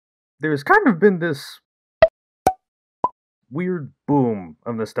There's kind of been this weird boom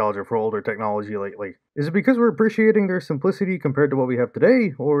of nostalgia for older technology lately. Is it because we're appreciating their simplicity compared to what we have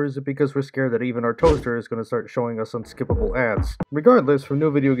today, or is it because we're scared that even our toaster is going to start showing us unskippable ads? Regardless, from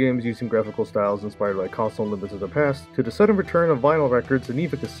new video games using graphical styles inspired by console limits of the past, to the sudden return of vinyl records and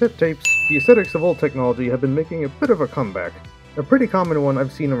even cassette tapes, the aesthetics of old technology have been making a bit of a comeback. A pretty common one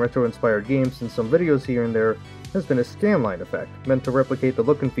I've seen in retro-inspired games and some videos here and there has been a scanline effect, meant to replicate the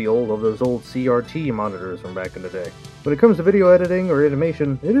look and feel of those old CRT monitors from back in the day. When it comes to video editing or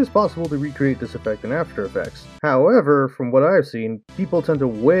animation, it is possible to recreate this effect in After Effects. However, from what I've seen, people tend to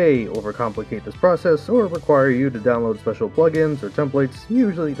way overcomplicate this process or require you to download special plugins or templates,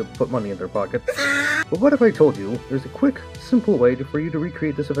 usually to put money in their pocket. But what if I told you there's a quick, simple way for you to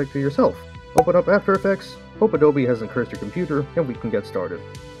recreate this effect for yourself? Open up After Effects, hope Adobe hasn't cursed your computer, and we can get started.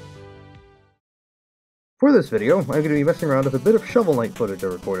 For this video, I'm going to be messing around with a bit of Shovel Knight footage I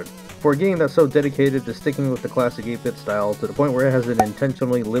recorded. For a game that's so dedicated to sticking with the classic 8-bit style to the point where it has an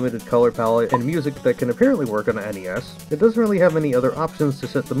intentionally limited color palette and music that can apparently work on an NES, it doesn't really have any other options to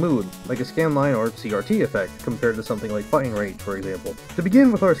set the mood, like a scanline or CRT effect, compared to something like Fighting Rage, for example. To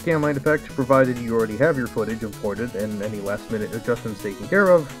begin with our scanline effect, provided you already have your footage imported and any last-minute adjustments taken care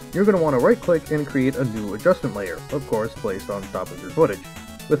of, you're going to want to right-click and create a new adjustment layer, of course placed on top of your footage.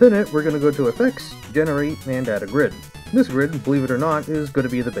 Within it, we're going to go to Effects, Generate, and add a grid. This grid, believe it or not, is going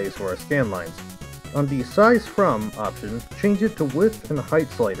to be the base for our scanlines. On the Size From option, change it to Width and Height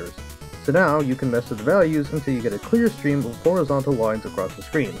sliders. So now you can mess with the values until you get a clear stream of horizontal lines across the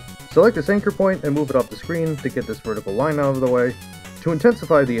screen. Select this anchor point and move it up the screen to get this vertical line out of the way. To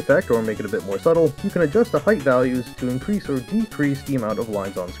intensify the effect or make it a bit more subtle, you can adjust the height values to increase or decrease the amount of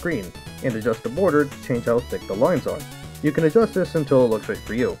lines on screen, and adjust the border to change how thick the lines are. You can adjust this until it looks right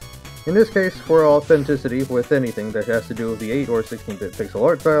for you. In this case, for authenticity with anything that has to do with the 8 or 16-bit pixel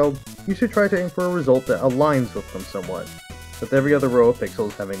art style, you should try to aim for a result that aligns with them somewhat, with every other row of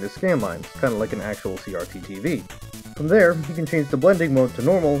pixels having the scanlines, kind of like an actual CRT TV. From there, you can change the blending mode to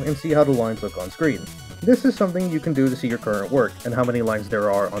normal and see how the lines look on screen. This is something you can do to see your current work and how many lines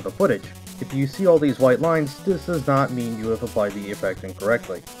there are on the footage. If you see all these white lines, this does not mean you have applied the effect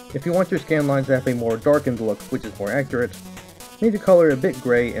incorrectly. If you want your scanlines to have a more darkened look, which is more accurate, make the color a bit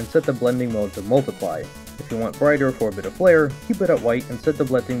gray and set the blending mode to multiply. If you want brighter for a bit of flare, keep it at white and set the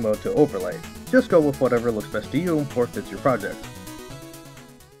blending mode to overlay. Just go with whatever looks best to you or fits your project.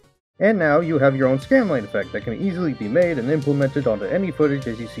 And now you have your own scanline effect that can easily be made and implemented onto any footage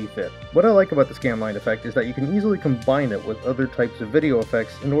as you see fit. What I like about the scanline effect is that you can easily combine it with other types of video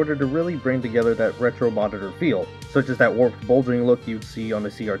effects in order to really bring together that retro monitor feel, such as that warped bulging look you'd see on a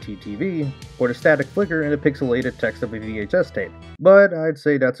CRT TV, or the static flicker in the pixelated text of a VHS tape. But I'd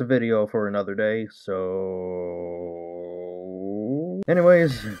say that's a video for another day, so...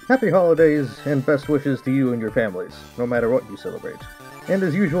 Anyways, happy holidays and best wishes to you and your families, no matter what you celebrate. And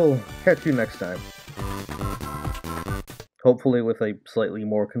as usual, catch you next time. Hopefully with a slightly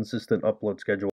more consistent upload schedule.